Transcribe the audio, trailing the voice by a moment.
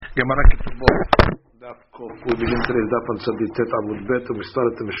Gemara Ketuvot. Daf Kof. We begin today's daf on Sadi Tet Amud Bet, and we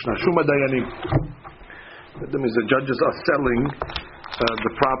started the Mishnah. Shuma Dayanim. That means the judges are selling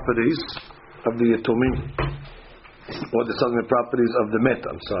the properties of the Yatomim, or they're selling the properties of the Met.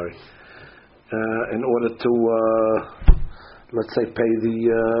 I'm sorry, in order to let's say pay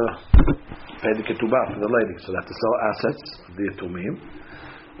the ketubah for the lady. So they have to sell assets of the Yatomim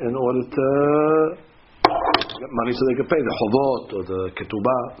in order to get money so they can pay the chovot or the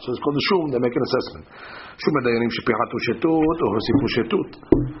ketubah. So it's called the shum. They make an assessment. Shum dayanim shepihatu shetut or hosifu shetut.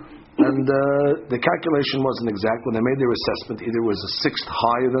 And the calculation wasn't exact. When they made their assessment, either it was a sixth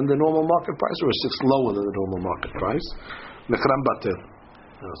higher than the normal market price or a sixth lower than the normal market price. Mechram batil.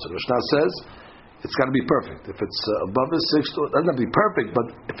 So the Mishnah says it's got to be perfect. If it's above a sixth, it doesn't have to be perfect, but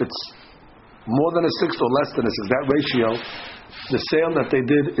if it's more than a sixth or less than a sixth, that ratio, the sale that they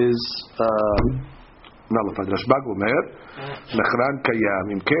did is nullified. Rashbag Omer, Mechran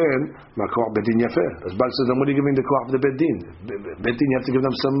Kayam, Imken, Makoch Bedin Yafeh. Rashbag says, then what are you giving the Koch of the Bedin? Bedin, you have to give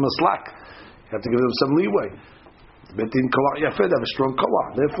them some slack. You have to give them some leeway. Bedin Koch Yafeh, they have a strong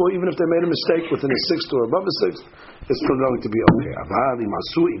Koch. Therefore, even if they made a mistake within a sixth or above a sixth, it's still going to be okay. Aval,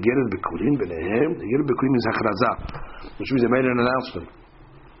 Imasu, Igered Bekurim, Benehem. Igered Bekurim is Hachrazah, which means they made an announcement.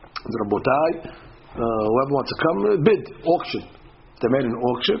 Rabotai, whoever wants to come, bid, auction. They made an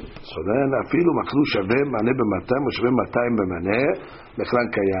auction, so then afilu maklu shaveh maneh b'matayim or shaveh matayim b'maneh mechran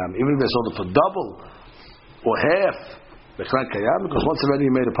kayam. Even if they sold it for double or half mechran kayam, because once already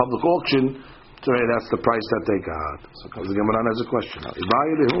you made a public auction, that's the price that they got. So the Gemara has a question.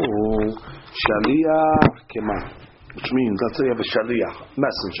 Shaliach kema, which means let's say you have a shaliach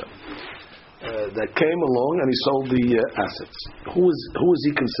messenger that came along and he sold the assets. Who is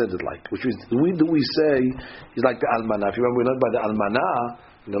he considered like? Which means do we say he's like the almanah? If you remember, we learned by the almanah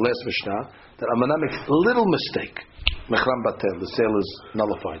in the last Mishnah that almanah makes a little mistake. Mechram batel, the sale is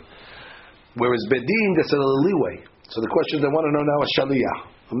nullified. Whereas bedin gets a little leeway. So the question they want to know now is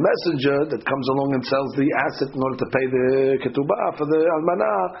shaliach, a messenger that comes along and sells the asset in order to pay the ketubah for the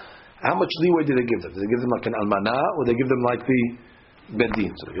almanah. How much leeway do they give them? Do they give them like an almanah, or they give them like the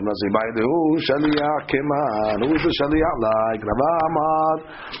bedin? So the Gemara says, "By the shaliach keman, who is the shaliach like Rav Amar,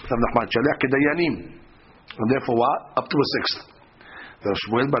 Rav Nachman shaliach kedayanim, and therefore what? Up to a sixth." The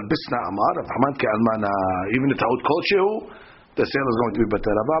Shmuel bar Bisna Amar, Rav Nachman kealmana, even the Taut Kolshehu, the sale is going to be better.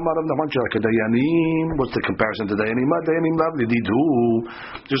 Rav Amar, Rav Nachman shaliach kedayanim. What's the comparison to dayanim? Dayanim lovely didu,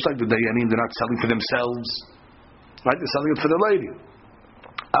 just like the dayanim, they're not selling for themselves, right? They're selling it for the lady.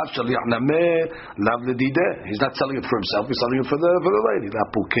 He's not selling it for himself, he's selling it for the lady.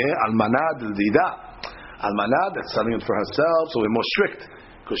 Almanah that's selling it for herself, so we're more strict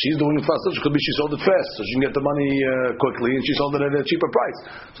because she's doing it for herself. It could be she sold it fast, so she can get the money quickly, and she sold it at a cheaper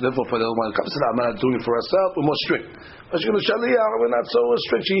price. So therefore, for the one that comes to the almanah doing it for herself, we're more strict. But she's going to shaliach, we're not so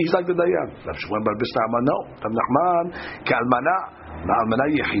strict. He's like the dayan. No, Rav Nachman almanah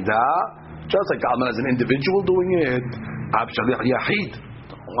yechida, just like the almanah is an individual doing it. Shaliach yachid.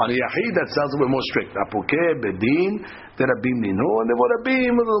 On a yachid that sells it, we're more strict. Apukeh, bedin, the rabim nino, and the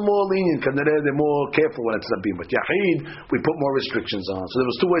rabim a little more lenient. They're more careful when it's rabim. But yachid, we put more restrictions on. So there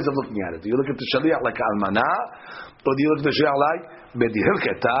was two ways of looking at it. Do you look at the shaliach like almanah, or do you look at the shaliach like bedin?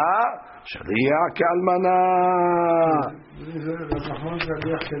 Hilketa shaliach almanah.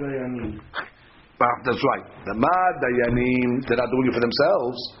 That's right. The mad dayanim, they're not doing it for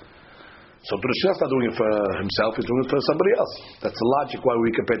themselves. So Perushiach is not doing it for himself, he's doing it for somebody else. That's the logic why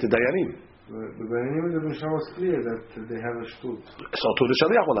we compare to Dayanim. The Dayanim in the Mishnah was clear that they have a shtut. So to the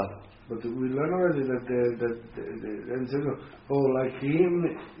Shaliach will have. But we learn already that like him,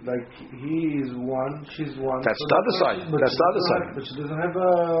 like he is one, she's one. That's the other side. That's the other side. But she doesn't have a...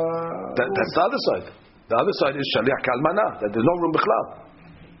 That's the other side. The other side is Shaliach Kalmana, that there's no room b'chlal.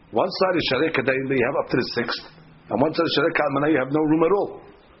 One side is Shaliach Kadayin, you have up to the sixth. And one side is Shaliach Kalmana, you have no room at all.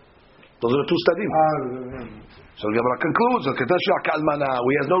 Those are the two stadim. So the Gemara concludes, he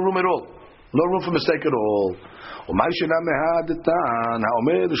has no room at all. No room for mistake at all. A guy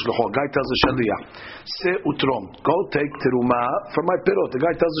tells the shaliach, Se utrom, go take teruma from my pirot. The guy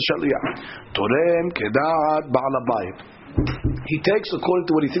tells the shaliach, Torem kedat ba'alabayit. He takes according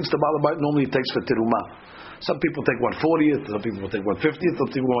to what he thinks the ba'alabayit normally takes for teruma. Some people take 1/40th, some people take 1/50th, some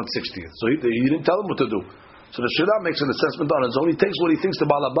people 1/60th. So he didn't tell them what to do. So the Shira makes an assessment on his own. He takes what he thinks the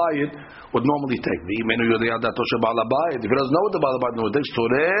Baal Habayit would normally take. If he doesn't know what the Baal Habayit knows, he takes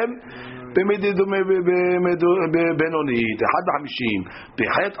Torem benonit, Ehad b'hamishim,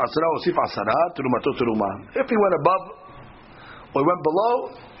 Bechet Asra Osif Asara, Terumato Teruma. If he went above or he went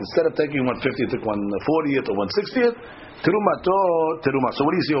below, instead of taking 1/50th, he took 1/40th or 1/60th, Terumato Teruma. So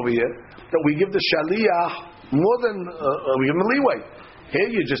what do you see over here? That we give the Shaliach more than we give him the leeway. Here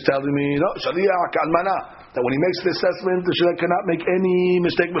you're just telling me, no, shaliach almana, that when he makes the assessment, the shaliach cannot make any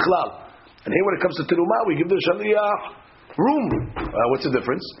mistake bichlal. And here when it comes to teruma, we give the shaliach room. What's the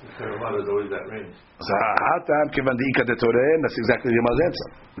difference? Teruma is always that range. That's exactly the Gemara's answer.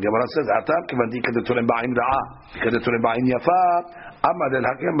 The Gemara says, "Hatam kivan diika de torem ba'in ra'a, diika de torem ba'in yafa, amad el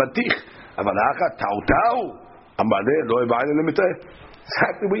hakim batich, aval ha'aka ta'utau, amad lo ba'in lemiteh."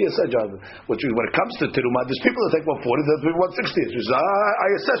 Exactly what you said, John. Which is when it comes to teruma, there's people that take 140, there's people 160. So I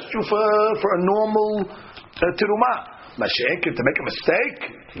assessed you for a normal teruma. Masha'ik, to make a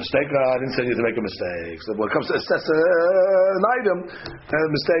mistake. I didn't say you to make a mistake. So when it comes to assess an item,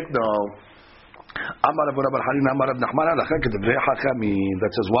 mistake, no. Amar Abu Rabban Hanina, Amar Ibn Nachman,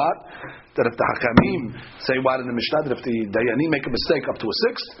 that says what? That if the Hakamim say what in the Mishnah, that if the Dayanim make a mistake up to a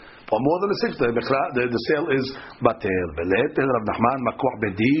sixth, or more than a sixth, the sale is batel. Belet, Rav Nachman, Makuach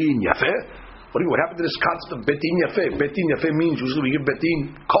Bedin, Yafeh. What happened to this concept of Betin Yafeh? Betin Yafeh means usually we give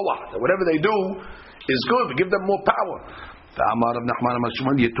Betin Koah. Whatever they do is good. We give them more power. Amar Rav Nachman, Amar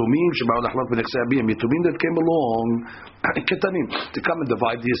Shmuel, Yetumim Sheba'u Lachlat B'nechsei Abiyim. Yetumim that came along, Ketanim, to come and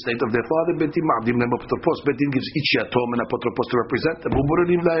divide the estate of their father. Betin Ma'adim Lehem Apotropos. Betin gives each Yatom an Apotropos to represent them.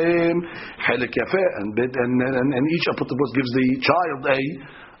 U'Boranim Lahem Chelek Yafeh, and each Apotropos gives the child a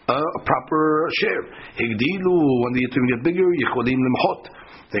proper share. Higdilu, when the Yetumim get bigger, Yecholim Lemchot.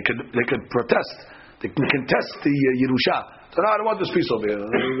 They could protest. They can contest the Yerusha. So no, I don't want this piece over here.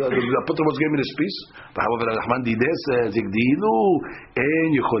 The Apotropos gave me this piece. But however, Rahman Dideh says, Higdilu,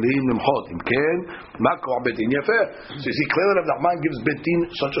 En Yecholim Lemchot. Imken, Makoh Betin Yafeh. So you see clearly that Rahman gives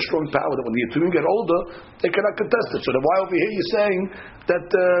Betin such a strong power that when the Yetumim get older, they cannot contest it. So then why over here you're saying that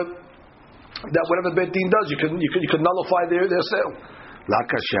whatever Betin does, you can nullify their sale?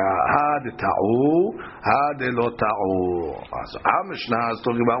 Lakasha had ta'u, had lo ta'u. So our Mishnah is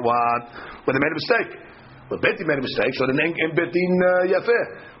talking about what? When they made a mistake. But Betin made a mistake, so then in Betin Yafeh.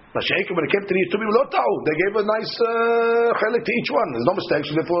 Mashiach, when it came to the Yetumim lo ta'u, they gave a nice chelik to each one. There's no mistake,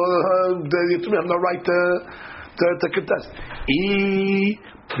 so therefore the Yetumim have no right to contest.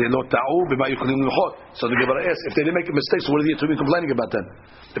 So the Gemara asks, if they didn't make a mistake, so what are the Yetumim complaining about then?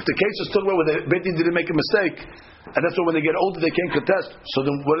 If the case is still where the Betin didn't make a mistake, and that's why when they get older they can't contest, so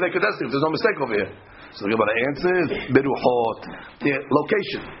then what are they contesting if there's no mistake over here? So the Gemara answers, Beruhot, the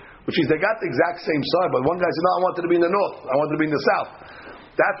location, which is they got the exact same side, but one guy said, no, I wanted to be in the north, I wanted to be in the south.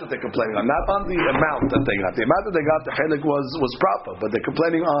 That's what they're complaining on, not on the amount that they got. The amount that they got, the chelik was proper, but they're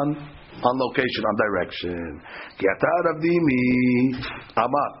complaining on location, on direction. Kiatar Avdimi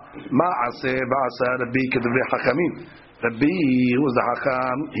Amar Ma'aseh Ba'asa Rabbi Kedvrei Hachamim. Rabbi, who was the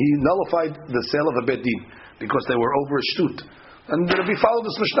Hacham, he nullified the sale of a bedin because they were over a shtut. And Rabbi followed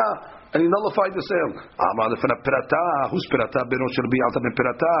this Mishnah and he nullified the sale. Amar Lefana Pirata, who's Pirata? Beno Shel Rabbi Alta Ben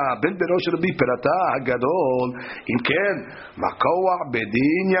Pirata, Ben Beno Shel Rabbi Pirata Hagadol. Imken Makoah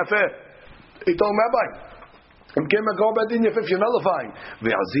Bedin Yafeh. He told Rabbi, Imken Makoah Bedin Yafeh, if you're nullifying.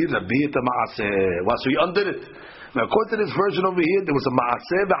 Ve'azir Rabbi et Ma'aseh. Well, so he undid it. Now according to this version over here, there was a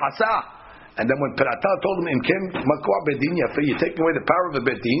Ma'aseh ve'Hasah. And then when Pirata told him, "Imken Makoah Bedin Yafeh," you're taking away the power of the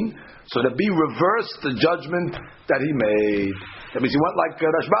Bedin, so that be reversed the judgment that he made. That means he went like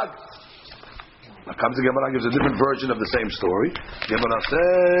Rashbag. Now comes the Gemara, gives a different version of the same story. Gemara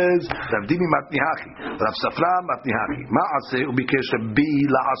says, "Rav Dimi matnihachi, Rav Safra matnihachi. Ma'aseh ubikesh Rabbi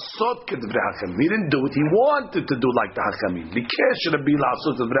la'asot kedvrei hachamim." He didn't do it; he wanted to do like the hachamim. Bikesh Rabbi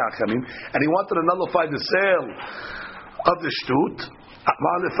la'asot kedvrei hachamim, and he wanted to nullify the sale of the shtut. Before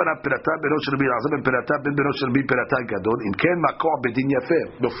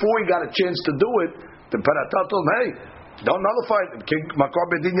he got a chance to do it, the Pirata told him, hey, don't nullify it. So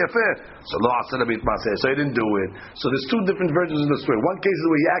he didn't do it. So there's two different versions of the story. One case is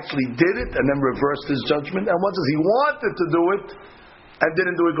where he actually did it and then reversed his judgment, and one says he wanted to do it and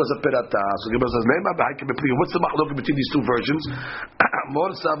didn't do it because of Pirata. So Gemara says, what's the machlok between these two versions? Mor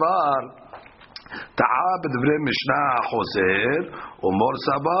Savar Ta'a b'divrei Mishnah Hozer, Umor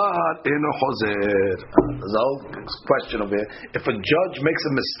Savar Eno Hozer. There's a whole question over here. If a judge makes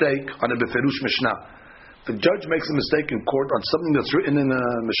a mistake on a Beferush Mishnah, if a judge makes a mistake in court on something that's written in a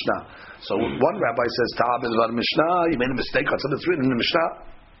Mishnah, so one rabbi says Ta'a b'divrei Mishnah, you made a mistake on something that's written in the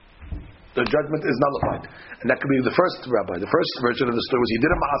Mishnah, the judgment is nullified. And that could be the first rabbi. The first version of the story was he did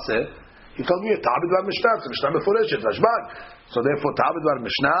a Maaseh. He told me Ta'a b'divrei Mishnah, it's a Mishnah Meforeshet, Rashbag. So therefore Ta'a b'divrei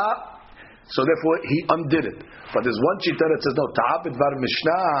Mishnah. So therefore he undid it. But there's one shita that says no, Ta'ab B'dvar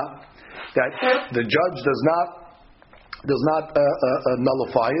Mishnah, that the judge does not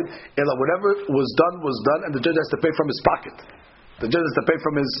nullify it. Whatever was done, and the judge has to pay from his pocket. The judge has to pay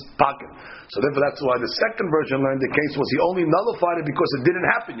from his pocket. So therefore that's why the second version learned the case was he only nullified it because it didn't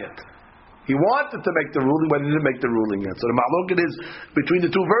happen yet. He wanted to make the ruling, but he didn't make the ruling yet. So the mahloket is between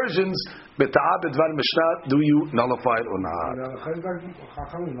the two versions. Beta'ah b'dvar mishnah, do you nullify it or not?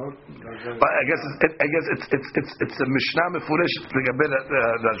 But I guess it's a mishnah mefuresh legabe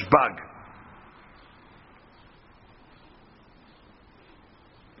rashbag.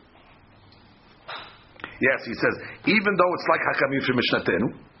 Yes, he says even though it's like hakamim for mishnatenu,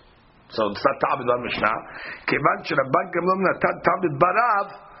 so it's not ta'ah b'dvar mishnah. Kevan sherabbag gamlom natan ta'ah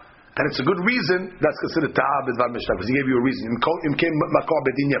b'dvarav. And it's a good reason that's considered ta'ah b'dvar mishnah because he gave you a reason. Im came makor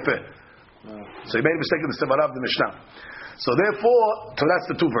bedin yafeh. So he made a mistake in the Sevara of the Mishnah. So therefore, that's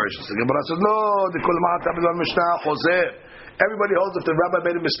the two versions. The Gemara says no. The kol ma'at b'dvar mishnah choser. Everybody holds if the rabbi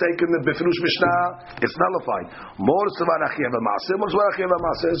made a mistake in the Befirush Mishnah, it's nullified. More Savar Achiev Ma'aseh, more Savar Achiev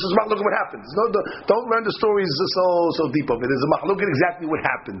Ma'aseh. This is look what happens. Don't learn the stories so deep of it. There's a mahloket exactly what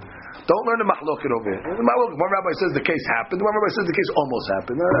happened. Don't learn the mahloket over it. One rabbi says the case happened. One rabbi says the case almost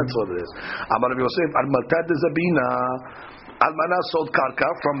happened. That's what it is. Amar Rabbi Yosef Al-Maltad Zabina Almana sold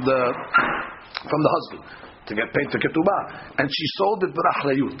karka from the husband to get paid to Ketubah, and she sold it with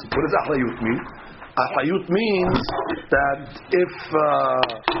Achrayut. What does Achrayut mean? Achrayut means that if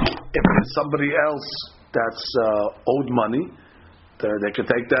there's somebody else that's owed money, they can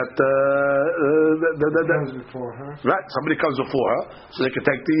take that. Before her. Right, somebody comes before her, so they can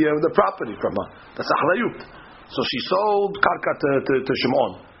take the property from her. That's Achrayut. So she sold karka to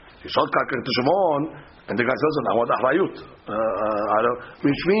Shimon. She sold karka to Shimon, and the guy says, "I want Achrayut."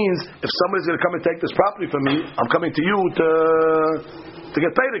 Which means if somebody's going to come and take this property from me, I'm coming to you to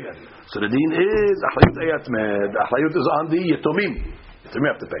get paid again. So the deen is Achrayut Ayat Med. Achrayut is on the Yetomim. Yetomim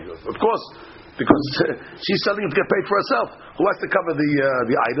have to pay. Of course, because she's selling it to get paid for herself. Who has to cover the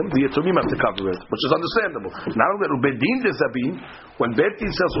item? The Yetomim have to cover it, which is understandable. Not only that, Bedin de Zabin, when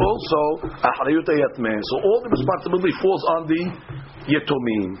Bedin says also Achrayut Ayat Med, so all the responsibility falls on the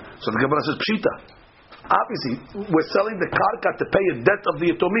Yetomim. So the Gemara says Pshita. Obviously, we're selling the karka to pay a debt of the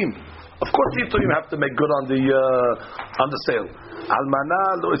Yetomim. Of course, the Yetomim have to make good on the sale.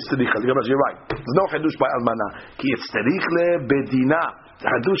 Almana lo itzterich. You're right. There's no hadush by almana. Ki itzterich le bedina. The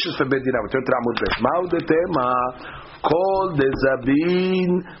hadush is for bedina. We turn to Amud Bet. Ma'u de tema. Kol de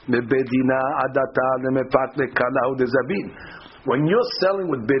zabin me bedina adata le mepat le kalahu de zabin. When you're selling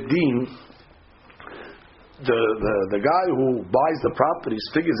with bedin, the guy who buys the properties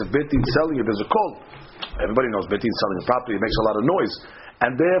figures if bedin's selling it, there's a call. Everybody knows bedin's selling the property. It makes a lot of noise.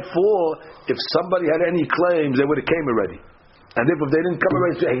 And therefore, if somebody had any claims, they would have came already. And if they didn't come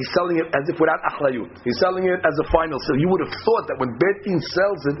already, he's selling it as if without achrayut. He's selling it as a final sale. You would have thought that when bedin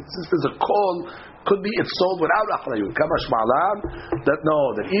sells it, since there's a call, could be it's sold without achrayut. Kamash ma'alam, that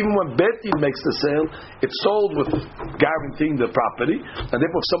even when bedin makes the sale, it's sold with guaranteeing the property. And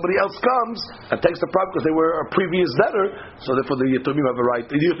therefore, if somebody else comes and takes the property because they were a previous debtor, so therefore the Yetomim have a right.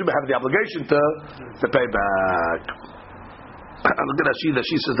 The Yetomim have the obligation to pay back. Look at Rashi.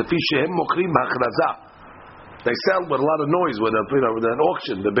 Rashi says the fishem mokrim hachraza. They sell with a lot of noise with an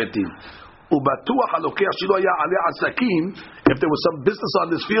auction, the betin. If there was some business on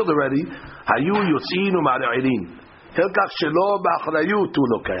this field already, you would have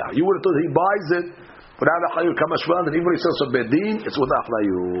thought he buys it without achrayut. Kamashvan, and even when he sells a bedin, it's with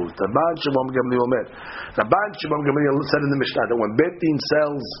achrayut. Rabban Shimon Gamliel said in the Mishnah that when bedin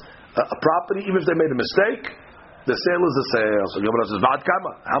sells a property, even if they made a mistake, the sale is a sale. So Gemara says, "Va'ad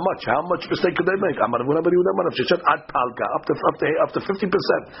kama? How much mistake could they make? Amar Rabbi Yehuda Amar Shechet ad palka up to 50%.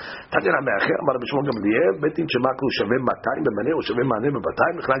 Tanya Me'acher Amar Rabbi Shimon Gamliel betin shemakru shaveh 200 b'maneh or shaveh maneh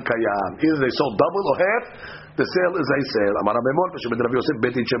b'matayim mechlan kayam. Either they sold double or half. The sale is a sale. Amar Rabbi Mor Shebed Rabbi Yosef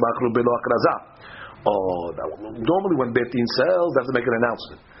betin shemakru belo akraza. Normally when betin sells, they have to make an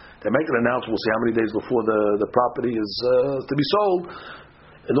announcement. They make an announcement. We'll see how many days before the property is to be sold.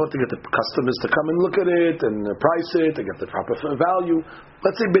 In order to get the customers to come and look at it and price it and get the proper value.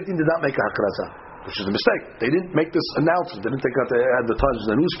 Let's say Betin did not make a hakraza, which is a mistake. They didn't make this announcement. They didn't take out the advertisements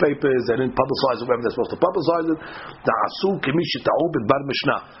in the newspapers. They didn't publicize it wherever they're supposed to publicize it.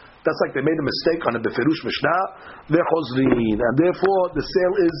 That's like they made a mistake on the Befirush Mishnah. They're chozrin, and therefore the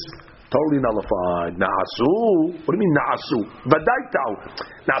sale is totally nullified. Na'asu. What do you mean na'asu? Vadai ta'u.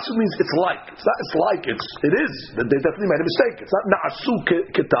 Na'asu means it's like. It is. They definitely made a mistake. It's not na'asu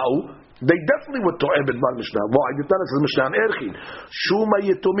keta'u. They definitely were to'eb b'dvar mishnah. Why? It's mishnah erchin. Shuma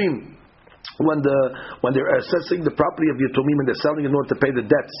yetomim. When they're assessing the property of yetomim and they're selling in order to pay the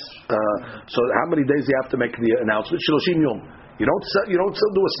debts. So how many days do you have to make the announcement? Shiloshim yom. You don't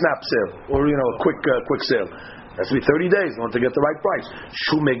do a snap sale or a quick sale. It has to be 30 days in order to get the right price.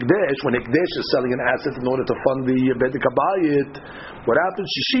 Shum Ekdesh, when Ekdesh is selling an asset in order to fund the Bedek Habayit, what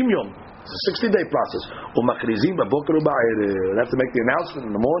happens? Shishim Yom. It's a 60-day process. Umachrizim b'boker u'ba'erev. They have to make the announcement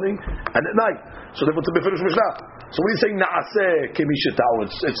in the morning and at night. So therefore, to be finished Mishnah. So when you say Naaseh Kemish Ta'u,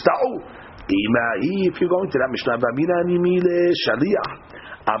 it's Ta'u. If you're going to that Mishnah, V'amina nimile Shaliach.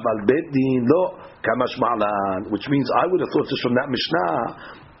 Aval Bet Din lo Kamash Ma'lan. Which means I would have thought this from that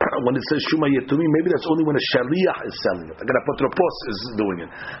Mishnah. When it says Shuma Yetumi, maybe that's only when a Shaliach is selling it. Again, a Apotropos is doing it.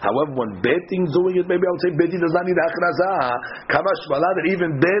 However, when Betin is doing it, maybe I would say Betin does not need Hakrazah. Kamash Ma'lan, that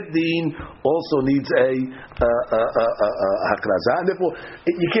even Betin also needs a Hakrazah. And therefore,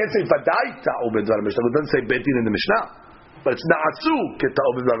 you can't say Vadai Ta'u B'dvar Mishnah. It doesn't say Betin in the Mishnah. But it's Na'atsu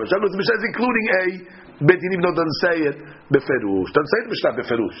Keta'u B'dvar Mishnah. Because the Mishnah is including a Betin, even though it doesn't say it Beferush. It doesn't say the Mishnah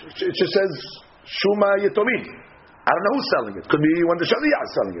Beferush. It just says Shuma Yetomim. I don't know who's selling it. Could be when the Shaliach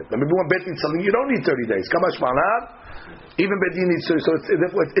is selling it. Maybe when Betin is selling it, you don't need 30 days. Kamash Ma'lan, even Betin needs 30. So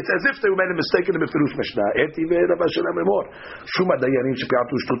it's as if they made a mistake in the Mefirush Mishnah. Eti ve'Rabba Shalem Emor. Shuma dayanim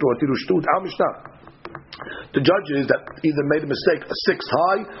shepiatu shtutu atiru shtut. Al Mishnah. The judges that either made a mistake, a 6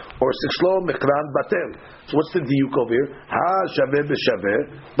 high or a 6 low, Mekran Batel. So what's the diuk over here? Ha shaveh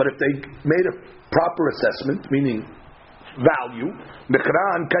b'shaveh. But if they made a proper assessment, meaning value,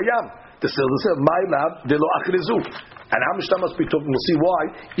 Mekran Kayam. The sale, my lab, de lo achrizu. And how Mishnah must be talking, we'll see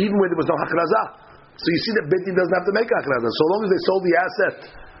why, even when there was no hakrazah. So you see that Betin doesn't have to make hakrazah. So long as they sold the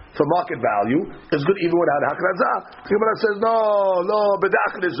asset for market value, it's good even without hakrazah. The Gemara says, no,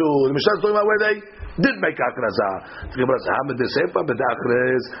 bedachrizu. The Mishnah is talking about where they did make hakrazah. The Gemara says, Hamid the Sefer,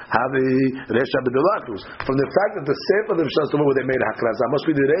 bedachriz, Havi, Resha, bedolachruz. From the fact that the Sefer, the Mishnah is talking about where they made hakrazah, must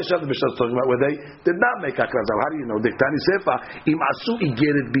be the Resha, the Mishnah is talking about where they did not make hakrazah. How do you know? Diktani Sefer, im asu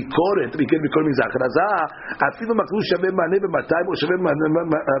igeret bikoret. Igeret bikoret means hakrazah. Afilu maklu shaveh maneh b'matay, or shaveh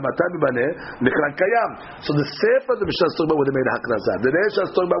matay b'maneh, mekran kayam. So the Sefer, the Mishnah is talking about where they made hakrazah. The Resha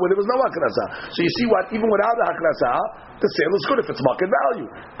is talking about where there was no hakrazah. So you see what? Even without the hakrazah, the sale is good if it's market value.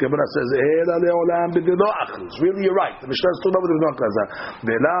 The Gemara says, really, you're right. The Mishnah is talking about where there was no hakrazah.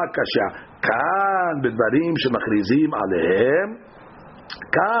 Vela kasha kan bedvarim shemachrizim alehem.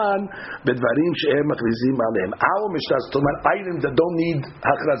 Kan bedvarim shehem machrizim alehem. Our Mishnah is talking about items that don't need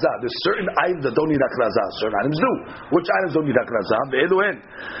hakrazah. There's certain items that don't need hakrazah. Certain items do. Which items don't need hakrazah? Ve'elu hen.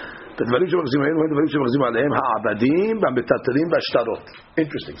 Interesting.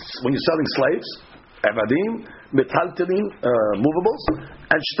 When you're selling slaves, avadim, metaltelim, movables,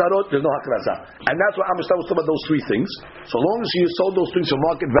 and shtarot, there's no hakrazah. And that's why Mishnah was talking about those 3 things. So long as you sold those things for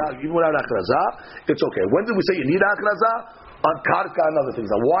market value, even without hakrazah, it's okay. When did we say you need hakrazah? On karka and other things.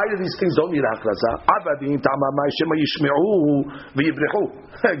 Now, why do these things don't need hakrazah? Avadim tamamai shema yishme'u v'yibrechu.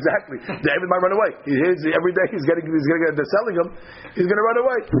 Exactly. The David might run away. Every day he's getting they're selling him. He's going to run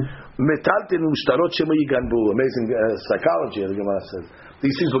away. Metaltin ushtarot shema yiganbu. Amazing psychology. The Gemara says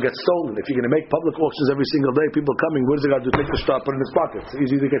these things will get stolen. If you're going to make public auctions every single day, people coming, what does the guy do? Take the shtar, put it in his pocket. It's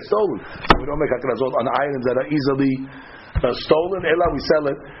easy to get stolen. So we don't make hakrazot on items that are easily stolen. Ella, we sell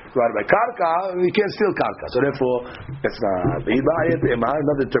it right by karka. You can't steal karka. So therefore, it's not.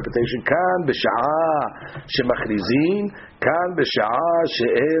 Another interpretation. Kan b'sha'a shemachrizin. Kan b'sha'a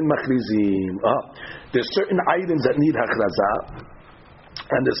she'en machrizin. There's certain items that need hakrazah,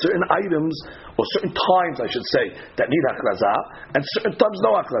 and there's certain items, or certain times, I should say, that need hakrazah, and certain times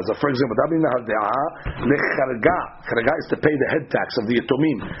no hakrazah. For example, charga is to pay the head tax of the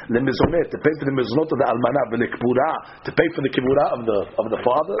yatomim, lemizonet, to pay for the mizonot of the almanah, to pay for the kibura of the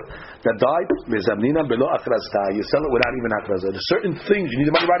father that died. You sell it without even hakrazah. There's certain things you need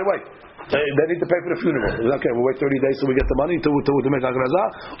the money right away. They need to pay for the funeral. Okay, we'll wait 30 days till we get the money to make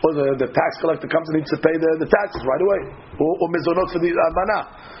hakrazah, or the tax collector comes and needs to pay the taxes right away, or mizonot for the almanah.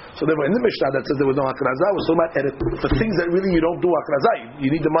 So therefore, in the Mishnah that says there was no hakrazah, we're talking about for things that really you don't do hakrazah. You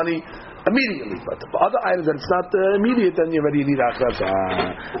need the money immediately. But for other items that it's not immediate, then you already need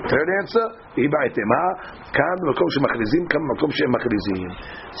hakrazah. Third answer,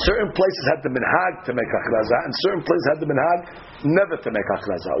 certain places had the minhag to make hakrazah, and certain places had the minhag never to make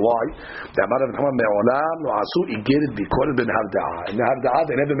hakrazah. Why? In the Havda'ah,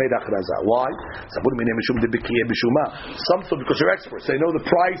 they never made hakrazah. Why? Some thought because you're experts, they know the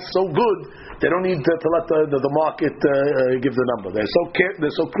price so good, they don't need to let the market give the number. They're so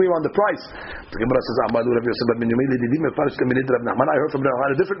clear on the price. The Gemara says, I heard from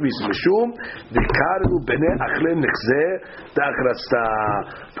Rav a different reason.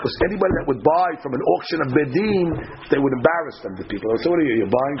 Because anybody that would buy from an auction of Bedin, they would embarrass them, the people. So what are you? You're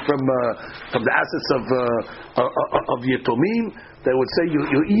buying from the assets of Yetomim? They would say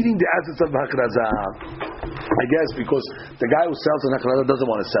you're eating the assets of Hakrazah. I guess because the guy who sells an Hakrazah doesn't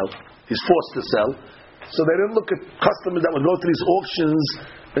want to sell. He's forced to sell. So they didn't look at customers that would go to these auctions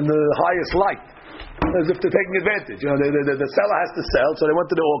in the highest light, as if they're taking advantage. The seller has to sell, so they went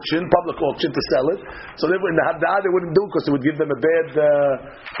to the auction, public auction, to sell it. So in the Haddah they wouldn't do it because it would give them a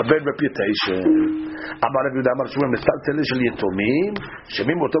bad reputation. Amar Rabbi Yehuda Amar Shmuel metaltelin shel yatomim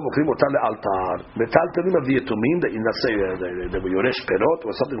shemim oto mokrim otam lealtar. Metaltelin of the yatomim that you not say they were yoresh perot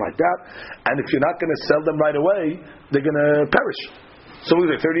or something like that, and if you're not going to sell them right away, they're going to perish. So we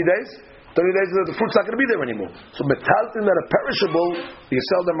say 30 days. 30 days the fruit's not going to be there anymore. So metaltin that are perishable, you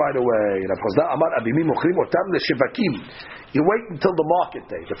sell them right away. You wait until the market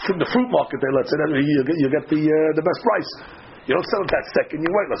day, the fruit market day. Let's say that you get the best price. You don't sell it that second.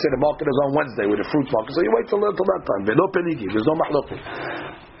 You wait. Let's say the market is on Wednesday with the fruit market, so you wait till that time. There's no mahloket.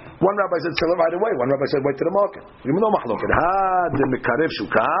 One rabbi said sell it right away. One rabbi said wait to the market. You no mahloket.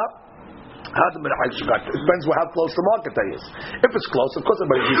 It depends how close the market day is. If it's close, of course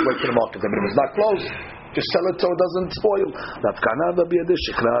everybody needs to wait for the market day. But if it's not close, just sell it so it doesn't spoil. Rav Kana had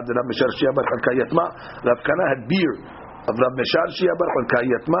beer of Rav Meshar Shia Bar Chalka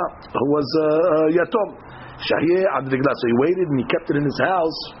Yatma, who was Yatom. So he waited and he kept it in his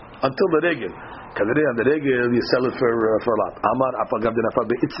house until the regel. On the regel, you sell it for a lot. Amar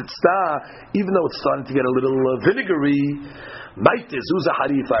even though it's starting to get a little vinegary, Maitis, who's a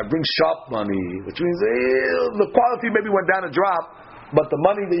harifa, brings sharp money, which means the quality maybe went down a drop, but the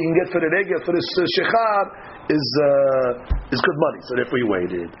money that you can get for the regel, for this shechar, is good money. So therefore he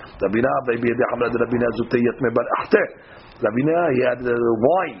waited. Rabina, he had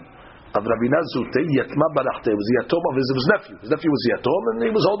wine of Rabina Zutei Yatma Barachte. It was the yatom of his nephew. His nephew was yatom, and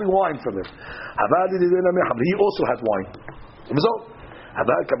he was holding wine from him. He also had wine. It was all. So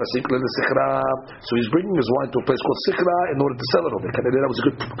he's bringing his wine to a place called Sikhra in order to sell it over. That was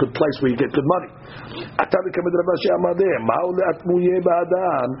a good place where you get good money. Am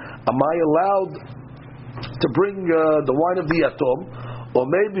I allowed to bring the wine of the yatom, or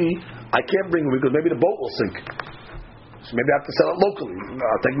maybe I can't bring it because maybe the boat will sink? So maybe I have to sell it locally.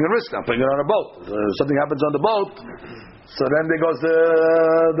 I'm taking a risk. I'm putting it on a boat. Something happens on the boat, so then there goes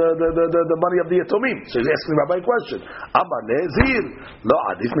the money of the yatomim. So he's asking Rabbi a question.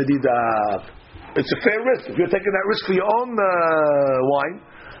 It's a fair risk. If you're taking that risk for your own wine,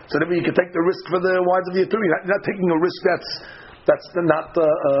 so then you can take the risk for the wines of the yatomim. You're not taking a risk that's not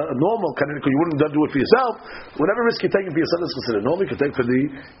normal, because you wouldn't do it for yourself. Whatever risk you're taking for yourself is considered normal. You can take for the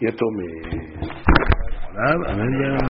yatomim.